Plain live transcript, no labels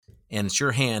and it's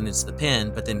your hand, it's the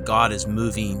pen, but then God is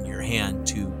moving your hand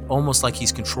to almost like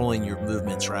he's controlling your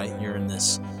movements, right? You're in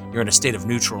a state of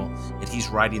neutral, and he's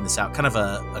writing this out, kind of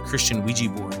a Christian Ouija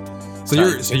board.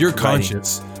 So you're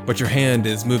conscious, but your hand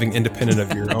is moving independent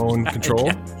of your own control?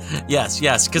 Yes,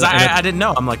 because I didn't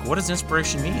know. I'm like, what does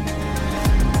inspiration mean?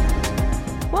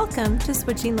 Welcome to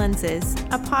Switching Lenses,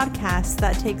 a podcast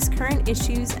that takes current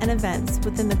issues and events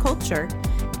within the culture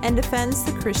and defends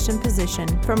the Christian position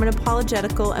from an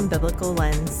apologetical and biblical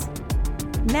lens.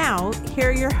 Now, here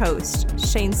are your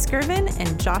hosts, Shane Skirvin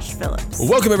and Josh Phillips. Well,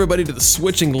 welcome everybody to the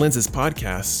Switching Lenses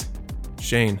podcast.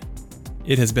 Shane,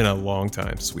 it has been a long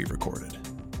time since we've recorded.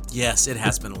 Yes, it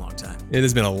has been a long time. It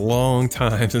has been a long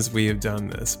time since we have done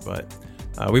this, but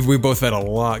we've both had a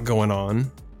lot going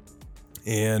on.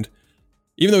 And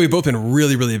even though we've both been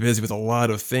really, really busy with a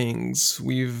lot of things,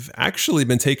 we've actually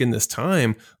been taking this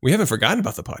time. We haven't forgotten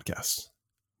about the podcast.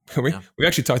 We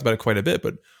actually talked about it quite a bit,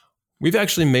 but we've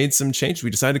actually made some changes. We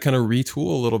decided to kind of retool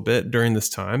a little bit during this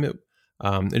time. It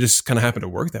just kind of happened to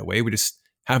work that way. We just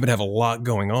happened to have a lot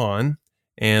going on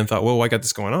and thought, well, I got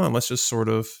this going on. Let's just sort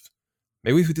of,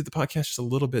 maybe we did the podcast just a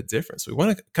little bit different. So we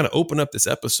want to kind of open up this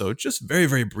episode just very,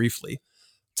 very briefly,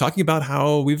 talking about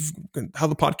how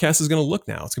the podcast is going to look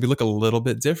now. It's going to look a little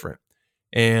bit different.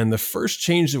 And the first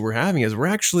change that we're having is we're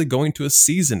actually going to a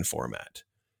season format.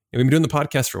 And we've been doing the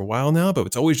podcast for a while now, but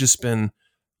it's always just been,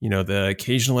 the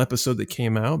occasional episode that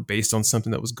came out based on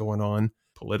something that was going on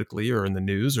politically or in the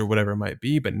news or whatever it might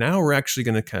be. But now we're actually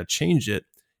going to kind of change it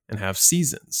and have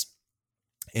seasons.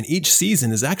 And each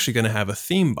season is actually going to have a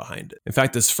theme behind it. In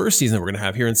fact, this first season that we're going to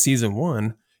have here in season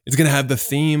 1 is going to have the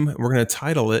theme. We're going to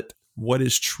title it, What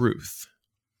is Truth?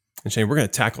 And Shane, we're going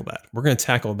to tackle that. We're going to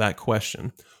tackle that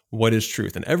question. What is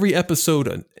truth? And every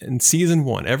episode in season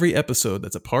 1, every episode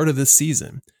that's a part of this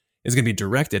season is going to be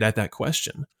directed at that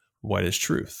question. What is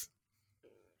truth?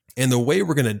 And the way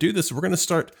we're going to do this, we're going to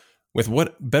start with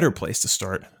what better place to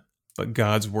start but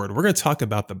God's word. We're going to talk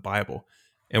about the Bible,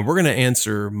 and we're going to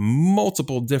answer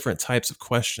multiple different types of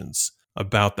questions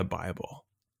about the Bible.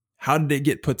 How did it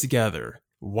get put together?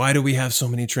 Why do we have so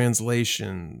many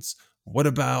translations? What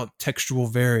about textual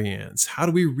variants? How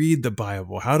do we read the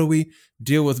Bible? How do we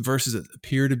deal with verses that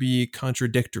appear to be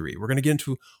contradictory? We're going to get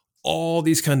into all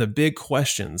these kind of big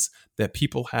questions that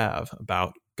people have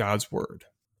about God's word.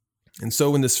 And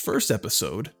so in this first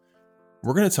episode,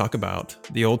 we're going to talk about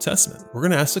the Old Testament. We're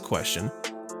going to ask the question,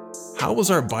 how was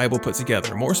our Bible put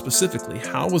together? More specifically,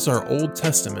 how was our Old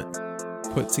Testament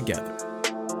put together?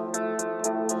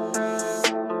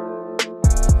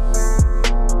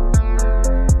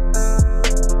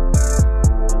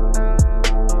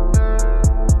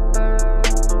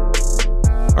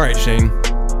 All right, Shane,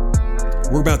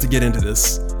 we're about to get into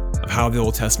this of how the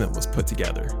Old Testament was put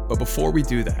together. But before we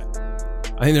do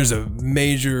that, I think there's a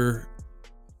major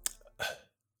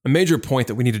point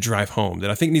that we need to drive home that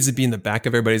I think needs to be in the back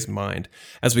of everybody's mind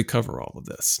as we cover all of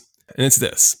this. And it's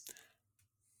this.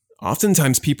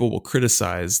 Oftentimes people will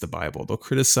criticize the Bible. They'll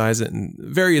criticize it in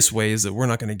various ways that we're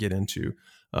not going to get into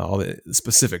all the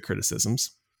specific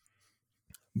criticisms.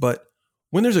 But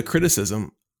when there's a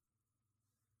criticism,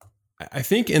 I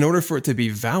think in order for it to be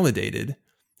validated,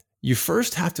 you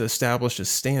first have to establish a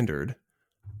standard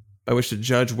by which to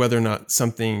judge whether or not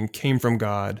something came from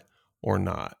God or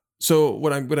not. So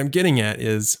what I'm getting at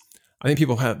is, I think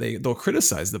people they'll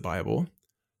criticize the Bible,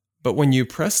 but when you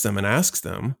press them and ask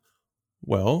them,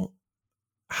 well,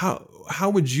 how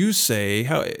would you say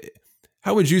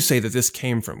how would you say that this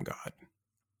came from God?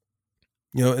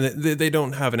 They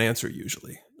don't have an answer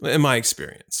usually, in my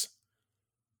experience.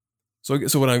 So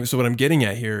what I'm getting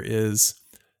at here is,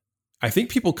 I think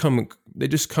people come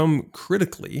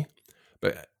critically,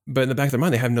 but in the back of their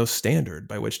mind, they have no standard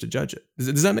by which to judge it.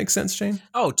 Does that make sense, Shane?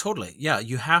 Oh, totally. Yeah,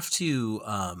 you have to,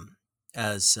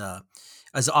 as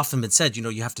often been said,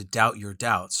 you have to doubt your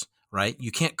doubts, right?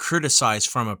 You can't criticize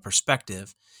from a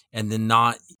perspective and then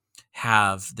not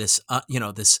have this,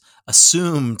 this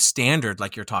assumed standard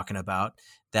like you're talking about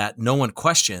that no one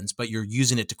questions, but you're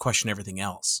using it to question everything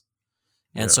else.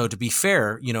 And so to be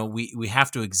fair, we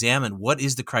have to examine what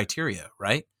is the criteria,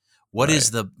 right? What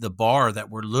is the bar that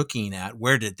we're looking at?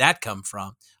 Where did that come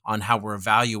from on how we're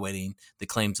evaluating the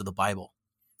claims of the Bible?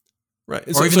 Right.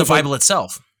 Or even the Bible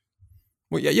itself.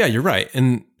 Well, yeah, you're right.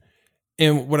 And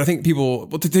what I think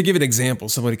to give an example,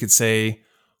 somebody could say,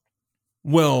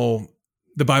 well,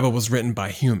 the Bible was written by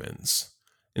humans.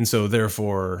 And so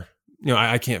therefore,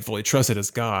 I can't fully trust it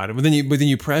as God. But then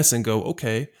you press and go,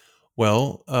 okay,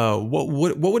 well,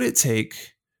 what would it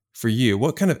take for you?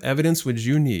 What kind of evidence would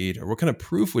you need, or what kind of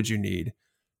proof would you need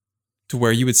to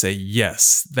where you would say,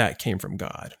 yes, that came from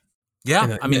God?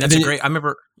 Yeah, I mean that's a great. I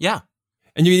remember. Yeah,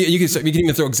 and you can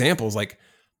even throw examples like,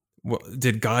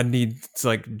 did God need to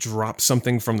like drop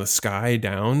something from the sky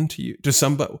down to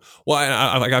somebody? Well,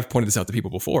 I've pointed this out to people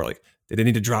before. Like, did it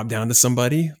need to drop down to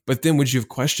somebody? But then would you have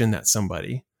questioned that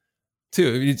somebody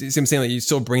too? You see what I'm saying? Like, you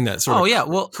still bring that sort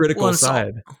of critical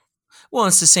side. Well,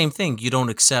 it's the same thing. You don't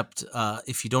accept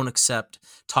if you don't accept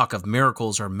talk of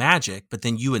miracles or magic, but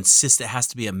then you insist it has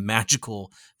to be a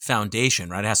magical foundation,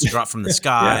 right? It has to drop from the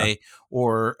sky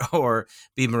or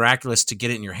be miraculous to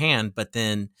get it in your hand. But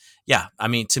then, yeah, I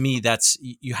mean, to me, that's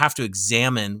you have to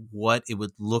examine what it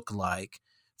would look like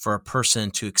for a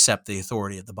person to accept the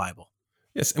authority of the Bible.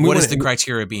 Yes, and what is the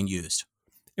criteria being used?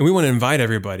 And we want to invite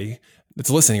everybody that's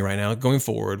listening right now, going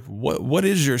forward. What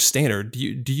is your standard?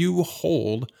 Do you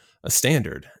hold a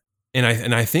standard? And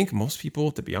I think most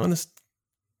people, to be honest,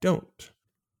 don't.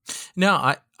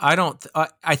 No, I don't.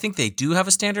 I think they do have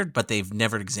a standard, but they've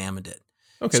never examined it.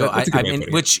 Okay, so that's a good way of putting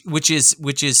it.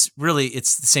 which is really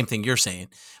it's the same thing you're saying,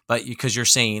 but because you're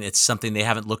saying it's something they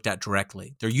haven't looked at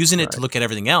directly. They're using it to look at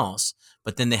everything else,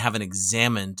 but then they haven't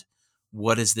examined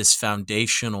what is this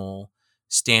foundational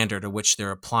standard of which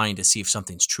they're applying to see if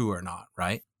something's true or not.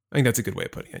 Right? I think that's a good way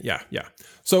of putting it. Yeah.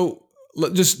 So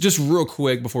just real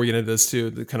quick before we get into this too,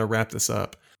 to kind of wrap this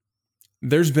up,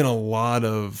 there's been a lot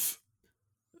of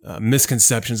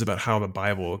misconceptions about how the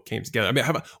Bible came together. I mean,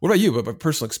 what about you? About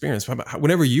personal experience?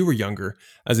 Whenever you were younger,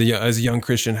 as a young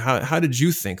Christian, how did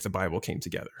you think the Bible came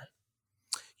together?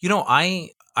 You know,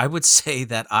 I would say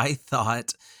that I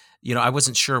thought, I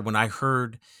wasn't sure when I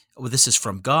heard, well, this is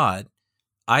from God.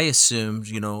 I assumed,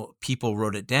 people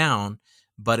wrote it down,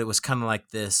 but it was kind of like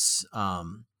this.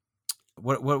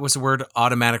 What was the word?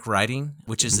 Automatic writing,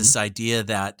 which is this idea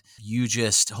that you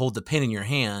just hold the pen in your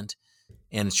hand.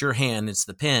 And it's your hand, it's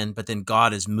the pen, but then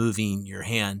God is moving your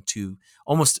hand to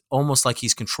almost like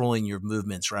he's controlling your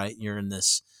movements, right? You're in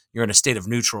a state of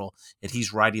neutral, and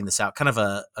he's writing this out, kind of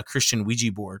a Christian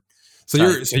Ouija board. So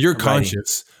you're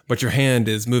conscious, but your hand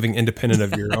is moving independent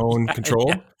of your own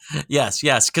control? Yes.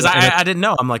 Because I didn't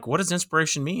know. I'm like, what does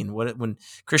inspiration mean? When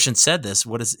Christian said this,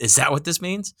 is that what this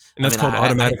means? And that's called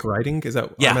automatic writing? Is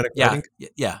that automatic writing?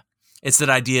 Yeah. It's that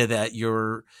idea that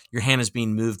your hand is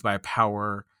being moved by a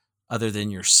power other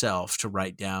than yourself to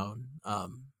write down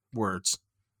words.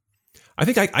 I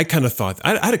think I kind of thought,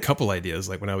 I had a couple ideas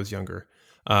like when I was younger.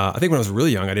 I think when I was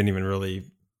really young, I didn't even really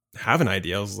have an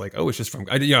idea. I was like, oh, it's just from,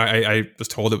 I was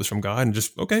told it was from God and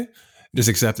just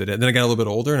accepted it. And then I got a little bit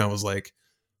older and I was like,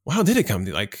 well, how did it come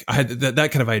to, like, I had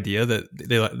that kind of idea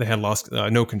that they had lost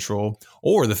no control,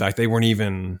 or the fact they weren't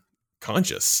even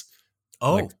conscious.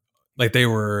 Oh, like they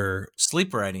were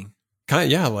sleep writing. Kind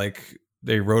of, yeah. Like,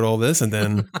 they wrote all this and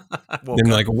then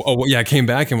I came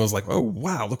back and was like, oh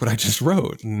wow, look what I just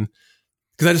wrote. And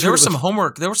because there was some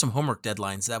homework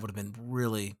deadlines that would have been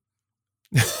really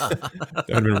that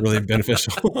would have been really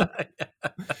beneficial.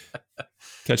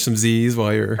 Catch some Z's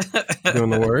while you're doing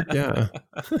the work. Yeah.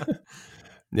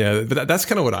 Yeah. But that's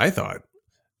kind of what I thought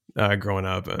growing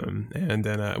up. And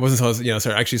then it wasn't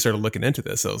until I actually started looking into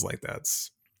this. I was like,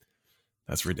 that's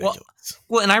ridiculous.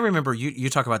 Well, and I remember you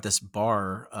talk about this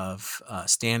bar of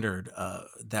standard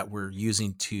that we're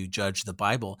using to judge the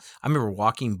Bible. I remember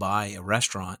walking by in a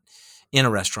restaurant,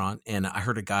 and I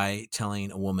heard a guy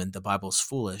telling a woman the Bible's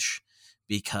foolish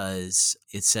because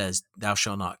it says, "Thou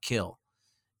shalt not kill."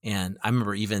 And I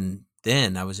remember even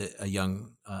then I was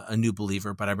a new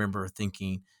believer, but I remember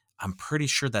thinking, I'm pretty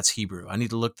sure that's Hebrew. I need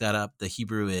to look that up. The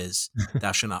Hebrew is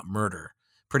 "Thou shalt not murder."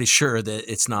 Pretty sure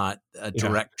that it's not a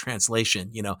direct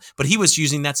translation, but he was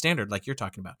using that standard like you're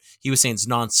talking about. He was saying it's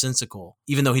nonsensical,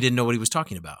 even though he didn't know what he was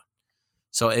talking about.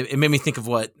 So it made me think of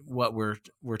what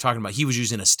we're talking about. He was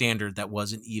using a standard that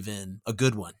wasn't even a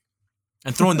good one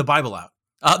and throwing the Bible out,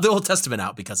 the Old Testament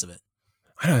out because of it.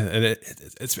 I don't know, and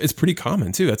it's pretty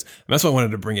common too. That's why I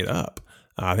wanted to bring it up.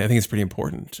 I think it's pretty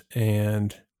important.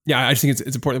 And yeah, I just think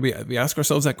it's important that we ask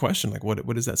ourselves that question, like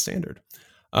what is that standard?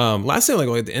 Last thing I'll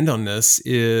go at the end on this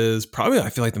is probably, I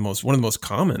feel like one of the most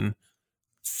common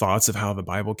thoughts of how the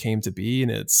Bible came to be.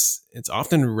 And it's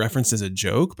often referenced as a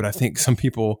joke, but I think some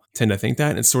people tend to think that.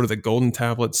 And it's sort of the golden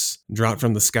tablets dropped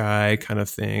from the sky kind of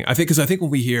thing. I think when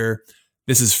we hear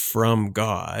this is from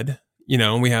God,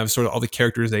 and we have sort of all the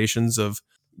characterizations of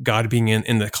God being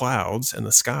in the clouds and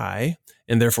the sky,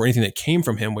 and therefore anything that came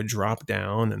from him would drop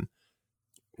down. And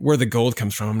where the gold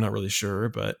comes from, I'm not really sure,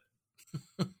 but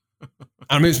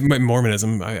I mean, it's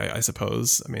Mormonism, I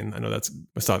suppose. I mean, I know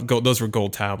those were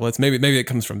gold tablets. Maybe it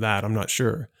comes from that. I'm not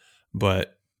sure,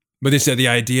 but they said the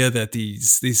idea that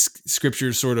these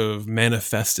scriptures sort of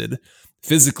manifested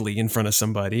physically in front of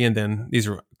somebody, and then these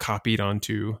were copied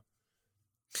onto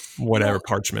whatever,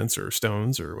 parchments or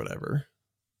stones or whatever.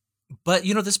 But,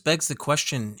 this begs the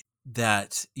question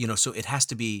that, so it has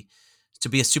to be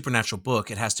a supernatural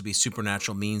book, it has to be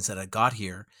supernatural means that it got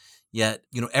here. Yet,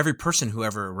 every person who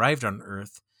ever arrived on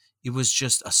earth, it was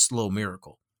just a slow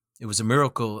miracle. It was a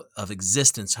miracle of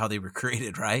existence, how they were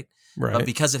created, right? Right. But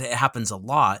because it happens a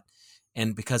lot,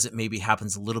 and because it maybe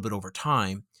happens a little bit over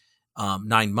time,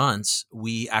 9 months,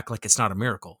 we act like it's not a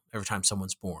miracle every time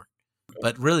someone's born.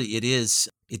 But really, it is.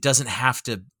 It doesn't have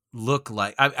to look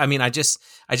like. I just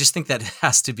think that it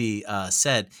has to be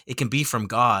said. It can be from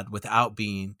God without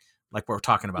being like we're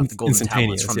talking about the golden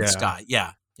tablets from the sky.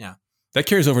 Yeah. That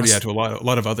carries over to a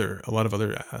lot of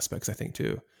other aspects, I think,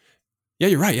 too. Yeah,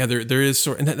 you're right. Yeah, there is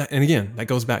and again, that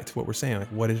goes back to what we're saying. Like,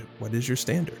 what is your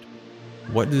standard?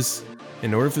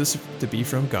 In order for this to be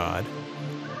from God,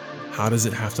 how does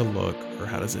it have to look, or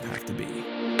how does it have to be?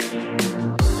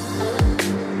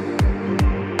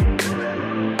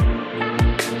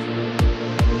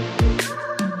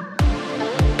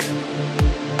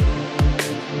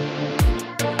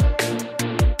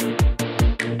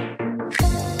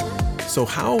 So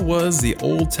how was the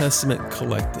Old Testament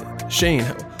collected? Shane,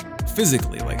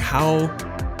 physically, like how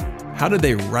did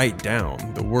they write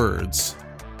down the words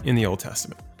in the Old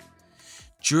Testament?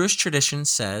 Jewish tradition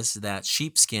says that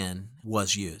sheepskin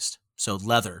was used. So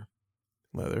leather.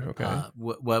 Leather, okay.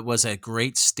 What was a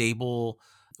great, stable,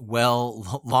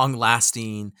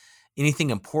 long-lasting, anything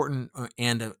important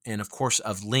and of course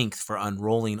of length for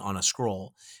unrolling on a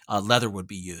scroll, leather would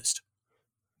be used.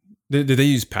 Did they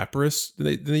use papyrus?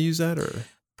 Did they use that, or?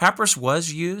 Papyrus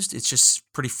was used. It's just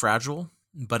pretty fragile,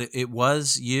 but it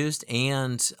was used,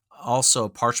 and also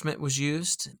parchment was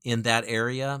used in that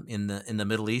area in the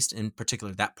Middle East, in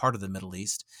particular that part of the Middle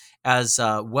East, as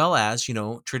well as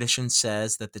tradition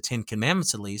says that the 10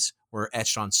 Commandments at least were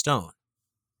etched on stone.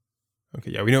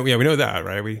 Okay, we know that,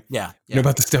 right? We know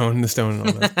about the stone and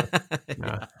all that.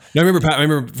 Yeah. No, I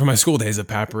remember from my school days of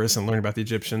papyrus and learning about the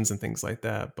Egyptians and things like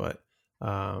that, but.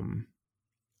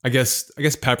 I guess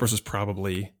papyrus was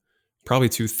probably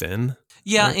too thin.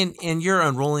 Yeah, right? and you're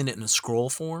unrolling it in a scroll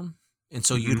form, and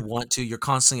so you're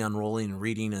constantly unrolling and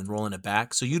reading and rolling it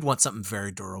back. So you'd want something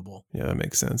very durable. Yeah, that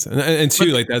makes sense. And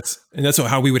too, that's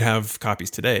how we would have copies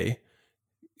today.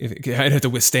 I'd have to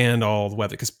withstand all the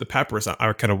weather, because the papyrus,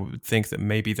 I kind of would think that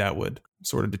maybe that would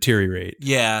sort of deteriorate.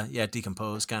 Yeah,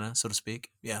 decompose, kind of, so to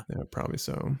speak. Yeah, probably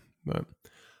so, but.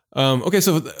 Okay,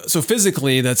 so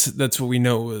physically, that's what we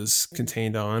know it was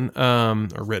contained on,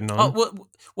 or written on.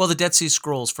 Well, the Dead Sea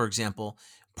Scrolls, for example,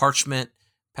 parchment,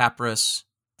 papyrus,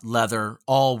 leather,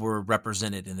 all were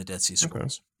represented in the Dead Sea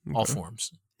Scrolls, okay. All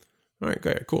forms. All right,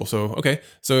 great, cool. So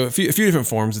so a few different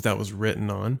forms that was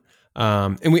written on,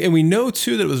 and we know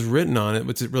too that it was written on. It,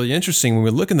 what's really interesting when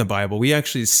we look in the Bible, we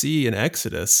actually see in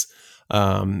Exodus,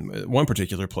 one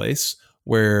particular place,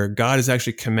 where God is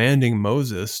actually commanding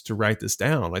Moses to write this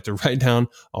down, like to write down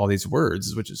all these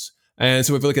words, and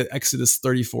so if we look at Exodus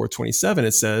 34:27,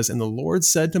 it says, "And the Lord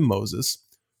said to Moses,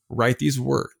 write these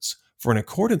words, for in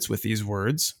accordance with these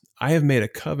words, I have made a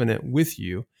covenant with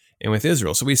you and with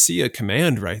Israel." So we see a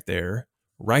command right there,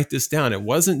 write this down. It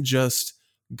wasn't just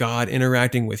God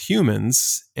interacting with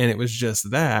humans, and it was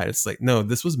just that. It's like, no,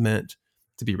 this was meant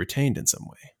to be retained in some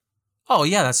way. Oh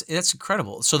yeah, that's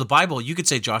incredible. So the Bible, you could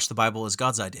say, Josh, the Bible is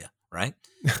God's idea, right?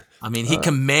 I mean, He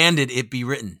commanded it be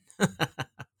written.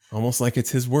 Almost like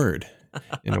it's His word,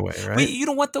 in a way, right? You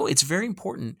know what, though? It's very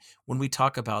important when we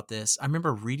talk about this. I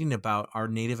remember reading about our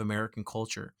Native American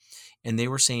culture, and they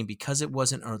were saying because it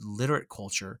wasn't a literate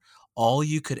culture, all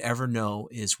you could ever know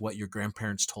is what your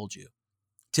grandparents told you.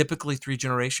 Typically 3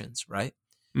 generations, right?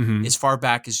 Mm-hmm. As far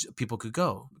back as people could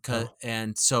go.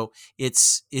 And so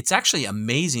it's actually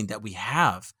amazing that we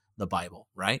have the Bible,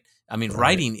 right? I mean,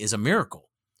 writing is a miracle.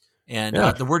 And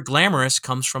the word glamorous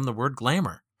comes from the word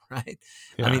glamour, right?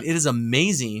 Yeah. I mean, it is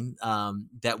amazing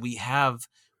that we have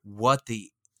what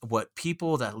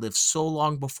people that lived so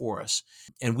long before us,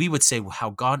 and we would say how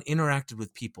God interacted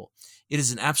with people. It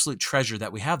is an absolute treasure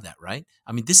that we have that, right?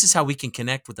 I mean, this is how we can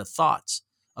connect with the thoughts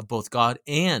of both God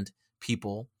and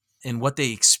people. And what they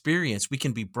experience, we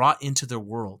can be brought into their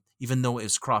world, even though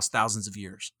it's crossed thousands of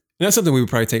years. And that's something we would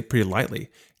probably take pretty lightly,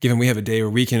 given we have a day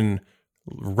where we can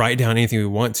write down anything we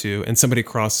want to, and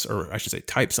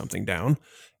type something down,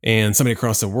 and somebody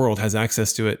across the world has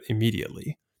access to it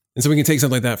immediately. And so we can take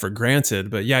something like that for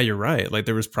granted. But yeah, you're right. Like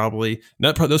there was those probably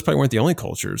weren't the only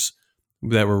cultures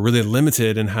that were really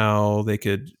limited in how they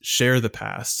could share the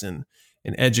past and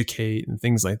educate and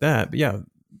things like that. But yeah,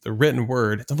 the written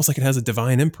word, it's almost like it has a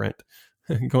divine imprint,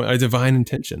 a divine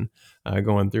intention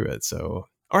going through it. So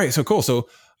All right, so cool. So, all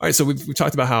right, so we've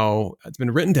talked about how it's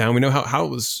been written down. We know how it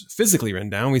was physically written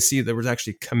down. We see there was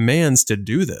actually commands to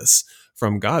do this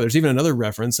from God. There's even another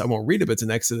reference. I won't read it, but it's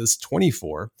in Exodus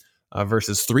 24,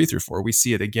 verses 3-4. We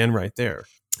see it again right there.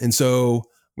 And so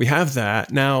we have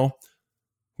that. Now,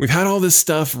 we've had all this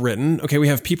stuff written. Okay, we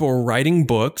have people writing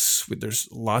books. There's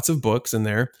lots of books in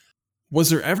there. Was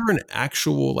there ever an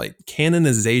actual like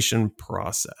canonization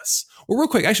process? Well, real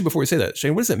quick, actually, before we say that,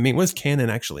 Shane, what does it mean? What does canon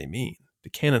actually mean? To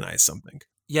canonize something?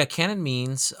 Yeah, canon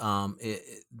means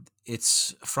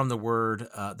it's from the word,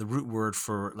 the root word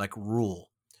for like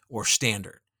rule or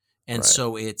standard. And Right.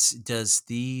 so it's, does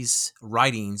these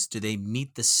writings, do they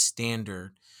meet the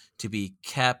standard to be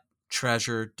kept,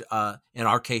 treasured? In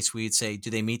our case, we'd say, do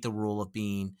they meet the rule of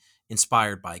being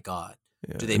inspired by God?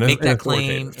 Yeah. Do they and- make and that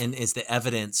claim? authoritative. And is the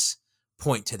evidence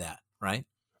point to that, right?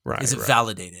 Right. Is it right.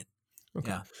 validated?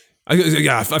 Okay.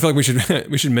 Yeah. I feel like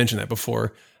we should mention that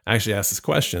before I actually ask this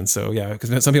question. So yeah,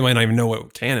 because some people might not even know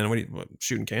what canon. What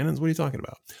shooting cannons? What are you talking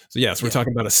about? So yes, we're Yeah.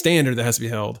 talking about a standard that has to be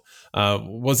held.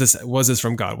 Was this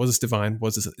from God? Was this divine?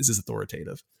 Is this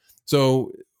authoritative?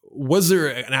 So was there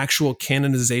an actual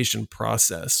canonization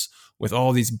process with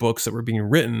all these books that were being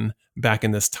written back in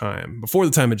this time, before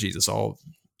the time of Jesus? All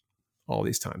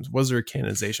these times, was there a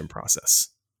canonization process?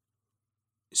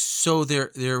 So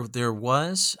there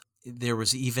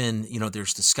was even,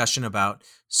 there's discussion about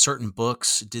certain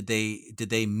books. Did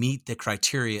they meet the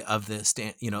criteria of the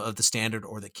of the standard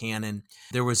or the canon?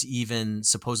 There was even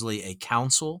supposedly a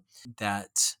council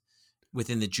that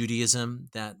within the Judaism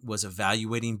that was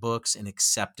evaluating books and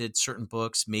accepted certain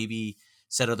books, maybe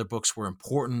said other books were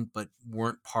important but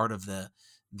weren't part of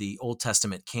the Old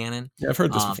Testament canon. Yeah, I've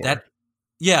heard this before.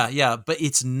 Yeah, but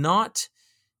it's not.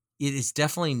 It is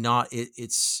definitely not.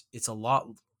 It's a lot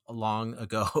long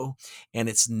ago, and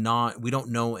it's not. We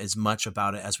don't know as much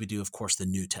about it as we do, of course, the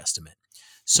New Testament.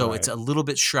 So Right. it's a little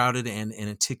bit shrouded in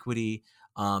antiquity.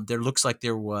 There looks like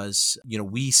there was,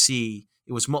 we see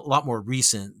it was a lot more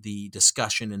recent, the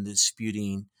discussion and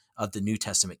disputing of the New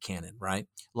Testament canon, right?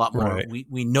 A lot more. Right.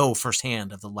 We know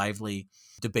firsthand of the lively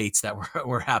debates that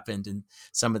were happened in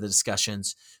some of the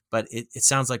discussions. But it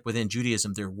sounds like within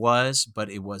Judaism there was, but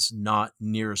it was not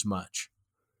near as much.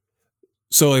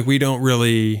 So like we don't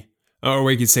really, or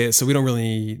we could say it, so we don't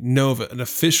really know of an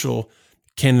official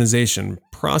canonization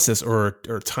process or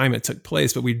time it took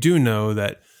place, but we do know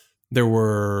that there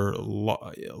were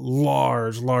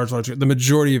large, the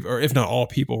majority of, or if not all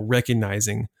people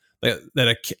recognizing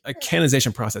that a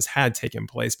canonization process had taken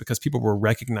place because people were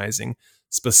recognizing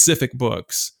specific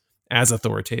books as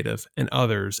authoritative and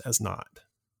others as not.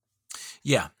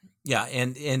 Yeah.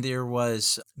 And there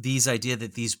was these idea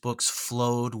that these books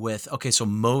flowed with, okay, so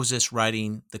Moses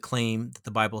writing the claim that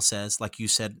the Bible says, like you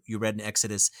said, you read in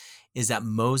Exodus, is that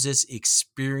Moses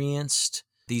experienced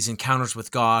these encounters with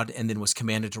God and then was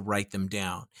commanded to write them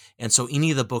down. And so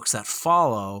any of the books that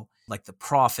follow, like the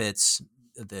prophets,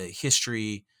 the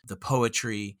history, the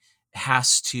poetry,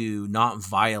 has to not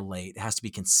violate, it has to be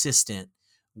consistent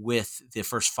with the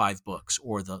first 5 books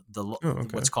or the okay.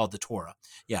 what's called the Torah.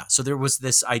 Yeah. So there was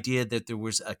this idea that there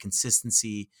was a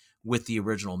consistency with the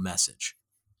original message.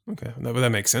 Okay.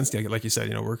 That makes sense. Yeah, like you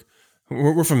said,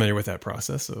 we're familiar with that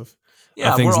process of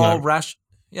Yeah, things we're all not.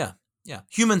 Yeah.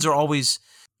 Humans are always,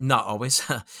 not always,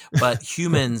 but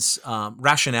humans,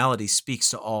 rationality speaks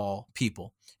to all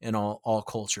people in all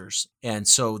cultures. And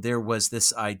so there was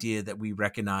this idea that we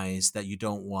recognize that you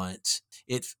don't want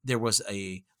it. There was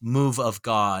a move of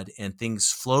God and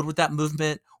things flowed with that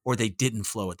movement or they didn't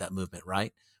flow with that movement,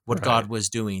 right? What Right. God was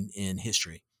doing in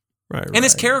history. Right. And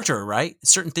his character, right?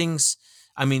 Certain things,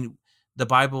 I mean, the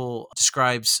Bible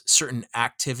describes certain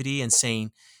activity and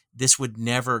saying God would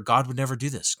never do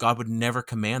this. God would never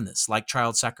command this, like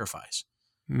child sacrifice,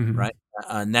 Mhm. right?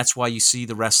 And that's why you see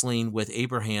the wrestling with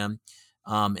Abraham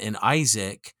and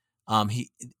Isaac.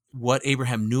 What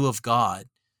Abraham knew of God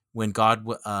when God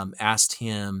asked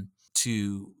him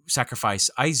to sacrifice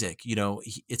Isaac,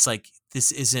 it's like,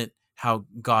 this isn't how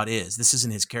God is. This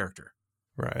isn't his character.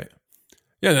 Right.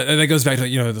 Yeah, that goes back to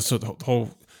the whole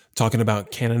talking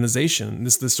about canonization.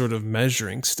 This sort of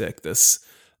measuring stick, this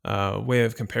way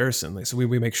of comparison. Like, so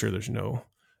we make sure there's no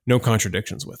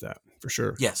contradictions with that for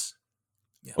sure. Yes.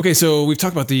 Yeah. Okay, so we've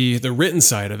talked about the written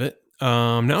side of it.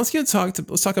 Now let's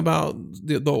talk about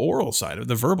the oral side of it,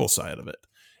 the verbal side of it,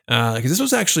 because this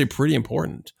was actually pretty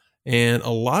important, and a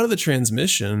lot of the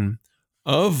transmission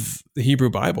of the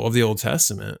Hebrew Bible, of the Old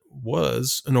Testament,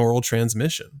 was an oral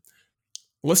transmission.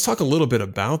 Let's talk a little bit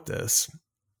about this.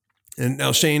 And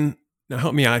now, Shane,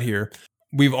 help me out here.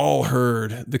 we've all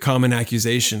heard the common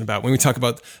accusation about when we talk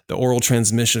about the oral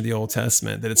transmission of the Old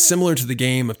Testament, that it's similar to the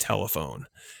game of telephone.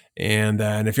 And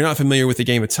if you're not familiar with the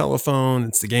game of telephone,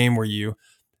 it's the game where you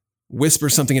whisper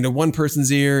something into one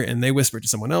person's ear and they whisper it to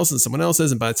someone else and someone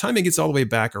else's. And by the time it gets all the way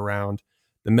back around,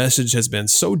 the message has been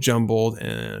so jumbled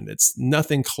and it's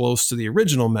nothing close to the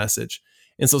original message.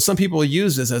 And so some people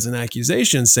use this as an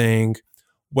accusation saying,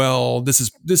 well, this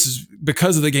is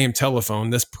because of the game telephone,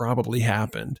 this probably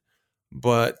happened.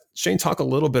 But Shane, talk a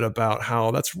little bit about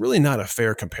how that's really not a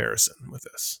fair comparison with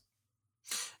this.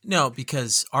 No,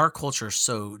 because our culture is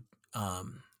so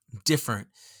different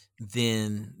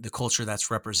than the culture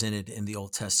that's represented in the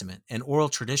Old Testament. And oral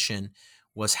tradition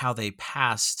was how they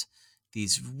passed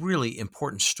these really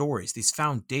important stories, these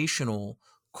foundational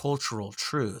cultural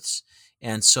truths.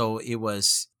 And so it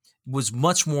was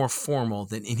much more formal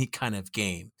than any kind of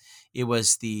game. It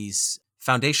was these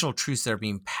foundational truths that are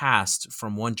being passed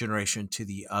from one generation to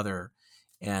the other.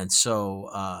 And so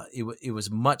it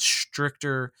was much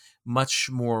stricter, much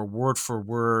more word for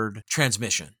word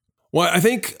transmission. Well, I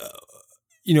think,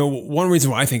 one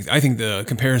reason why I think the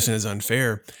comparison is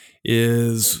unfair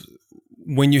is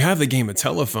when you have the game of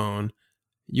telephone,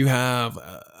 you have,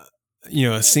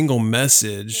 a single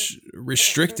message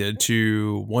restricted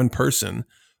to one person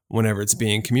whenever it's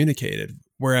being communicated.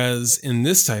 Whereas in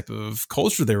this type of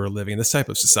culture they were living, this type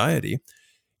of society,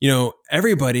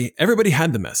 everybody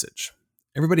had the message.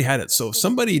 Everybody had it. So if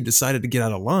somebody decided to get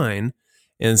out of line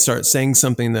and start saying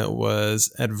something that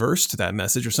was adverse to that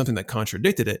message or something that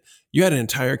contradicted it, you had an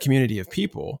entire community of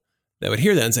people that would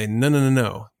hear that and say,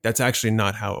 no, that's actually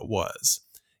not how it was.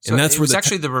 So and that's where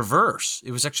actually the reverse.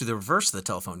 It was actually the reverse of the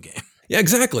telephone game. Yeah,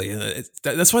 exactly.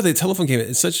 That's why the telephone game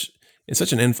is such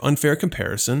an unfair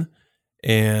comparison,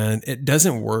 and it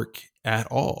doesn't work at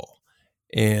all.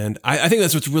 And I think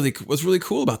that's what's really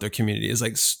cool about their community is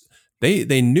like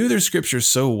they knew their scriptures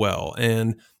so well.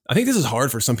 And I think this is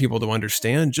hard for some people to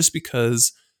understand just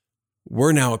because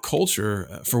we're now a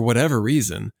culture, for whatever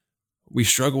reason, we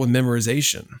struggle with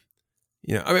memorization.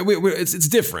 It's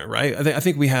different, right? I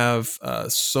think we have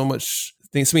so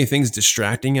many things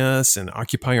distracting us and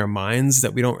occupying our minds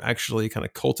that we don't actually kind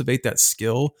of cultivate that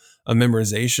skill of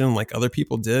memorization like other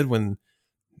people did when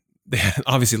they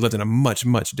obviously lived in a much,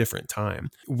 much different time.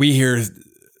 We hear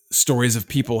stories of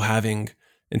people having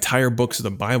entire books of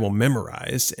the Bible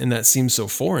memorized, and that seems so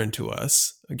foreign to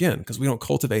us, again, because we don't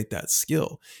cultivate that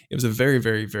skill. It was a very,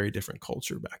 very, very different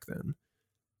culture back then.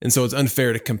 And so it's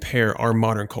unfair to compare our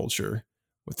modern culture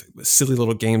with silly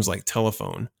little games like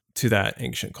telephone to that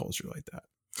ancient culture like that.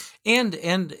 And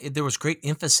there was great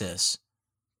emphasis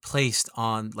placed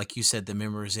on, like you said, the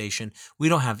memorization. We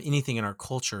don't have anything in our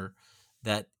culture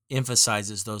that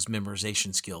emphasizes those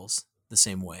memorization skills the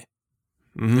same way.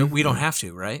 Mm-hmm. We don't have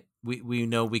to, right? We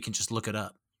know we can just look it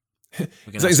up.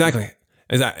 Exactly.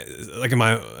 Like in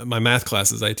my math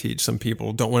classes I teach, some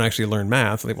people don't want to actually learn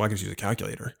math. Like, well, I can just use a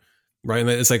calculator, right? And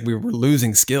it's like we're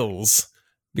losing skills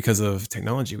because of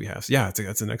technology we have. So yeah,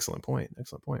 that's an excellent point.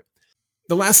 Excellent point.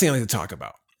 The last thing I like to talk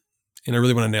about, and I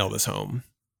really want to nail this home,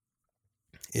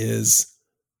 is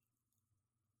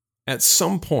at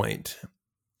some point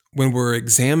when we're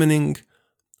examining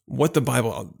what the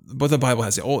Bible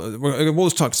has, we'll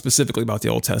just talk specifically about the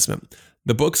Old Testament,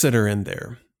 the books that are in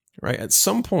there, right? At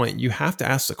some point, you have to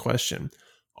ask the question,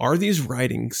 are these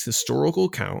writings historical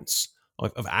accounts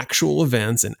of actual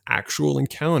events and actual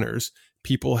encounters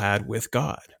people had with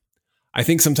God? I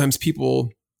think sometimes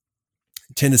people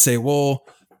tend to say, well,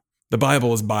 the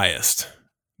Bible is biased.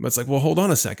 But it's like, well, hold on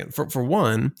a second. For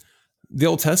one, the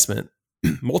Old Testament,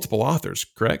 multiple authors,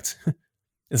 correct?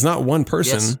 It's not one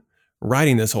person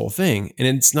writing this whole thing. And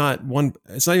it's not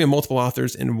even multiple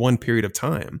authors in one period of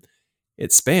time.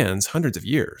 It spans hundreds of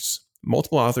years,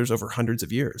 multiple authors over hundreds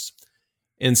of years.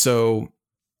 And so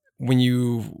when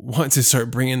you want to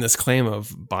start bringing this claim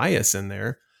of bias in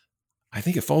there, I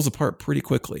think it falls apart pretty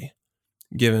quickly,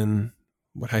 given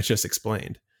what I just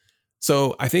explained.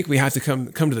 So I think we have to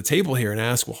come to the table here and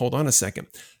ask, well, hold on a second.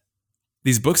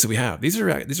 These books that we have, these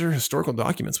are historical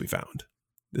documents we found.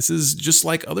 This is just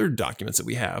like other documents that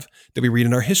we have that we read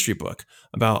in our history book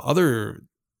about other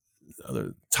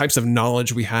types of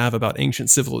knowledge we have about ancient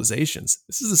civilizations.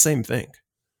 This is the same thing.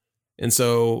 And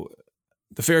so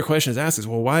the fair question is asked is,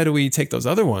 well, why do we take those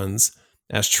other ones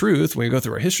as truth when we go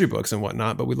through our history books and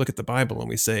whatnot, but we look at the Bible and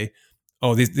we say,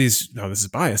 oh, this is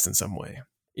biased in some way.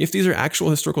 If these are actual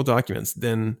historical documents,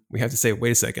 then we have to say,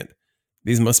 wait a second,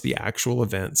 these must be actual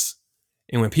events.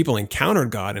 And when people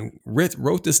encountered God and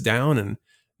wrote this down and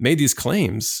made these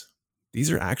claims,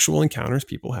 these are actual encounters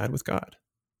people had with God.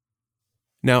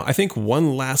 Now, I think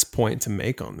one last point to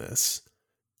make on this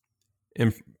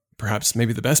and perhaps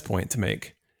maybe the best point to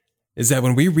make, is that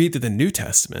when we read through the New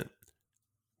Testament,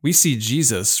 we see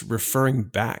Jesus referring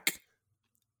back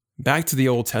to the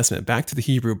Old Testament, back to the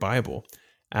Hebrew Bible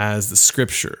as the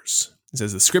scriptures. He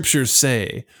says, the scriptures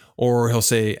say, or he'll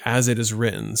say, as it is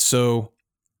written. So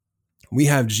we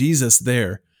have Jesus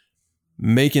there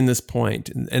making this point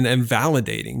and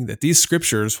validating that these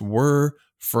scriptures were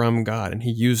from God, and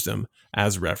he used them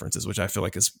as references, which I feel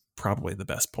like is probably the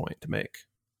best point to make.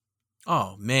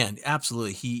 Oh man,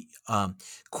 absolutely. He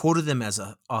quoted them as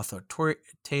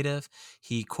authoritative.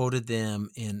 He quoted them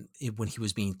when he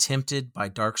was being tempted by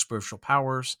dark spiritual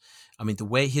powers. I mean, the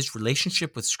way his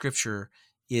relationship with Scripture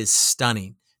is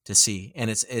stunning to see,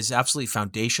 and it's absolutely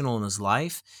foundational in his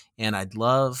life. And I'd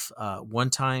love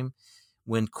one time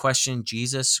when questioned,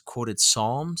 Jesus quoted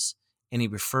Psalms, and he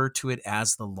referred to it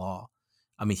as the law.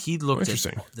 I mean, he looked at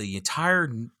the entire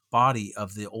body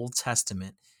of the Old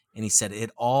Testament, and he said it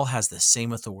all has the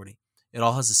same authority. It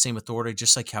all has the same authority,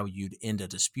 just like how you'd end a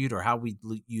dispute or how we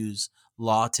use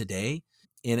law today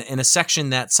in a section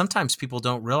that sometimes people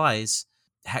don't realize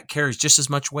carries just as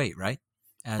much weight, right?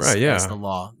 As the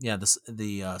law. Yeah,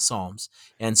 the Psalms.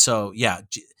 And so,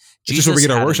 Jesus just where we get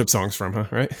our worship songs from, huh?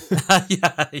 Right?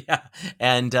 yeah.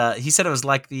 And he said it was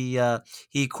like he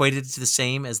equated it to the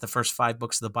same as the first 5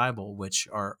 books of the Bible, which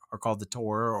are called the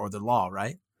Torah or the law,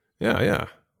 right? Yeah.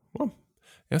 Well,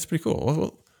 that's pretty cool.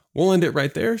 Well, we'll end it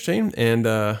right there, Shane. And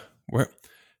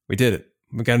we did it.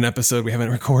 We got an episode we haven't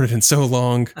recorded in so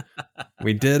long.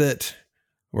 We did it.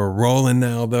 We're rolling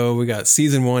now, though. We got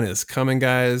season 1 is coming,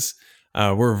 guys.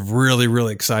 We're really,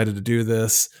 really excited to do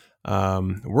this.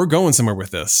 We're going somewhere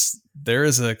with this. There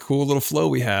is a cool little flow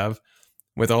we have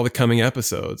with all the coming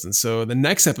episodes. And so the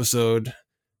next episode,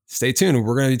 stay tuned.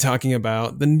 We're going to be talking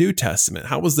about the New Testament.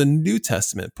 How was the New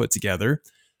Testament put together?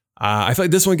 I feel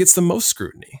like this one gets the most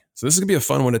scrutiny. So this is going to be a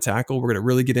fun one to tackle. We're going to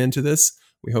really get into this.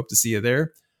 We hope to see you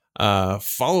there.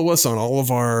 Follow us on all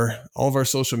of our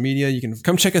social media. You can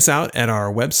come check us out at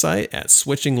our website at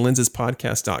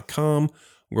switchinglensespodcast.com,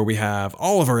 where we have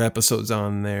all of our episodes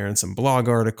on there and some blog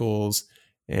articles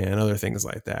and other things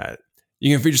like that.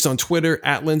 You can feature us on Twitter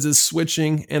at Lenses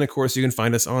Switching. And of course, you can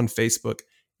find us on Facebook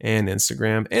and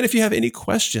Instagram. And if you have any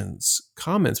questions,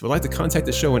 comments, would like to contact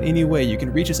the show in any way, you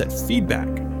can reach us at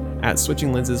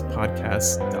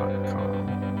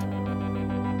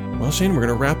feedback@switchinglensespodcast.com. Well, Shane, we're going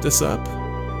to wrap this up.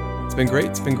 It's been great.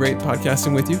 It's been great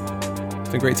podcasting with you. It's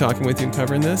been great talking with you and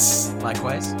covering this.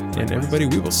 Likewise. And everybody,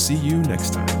 we will see you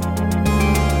next time.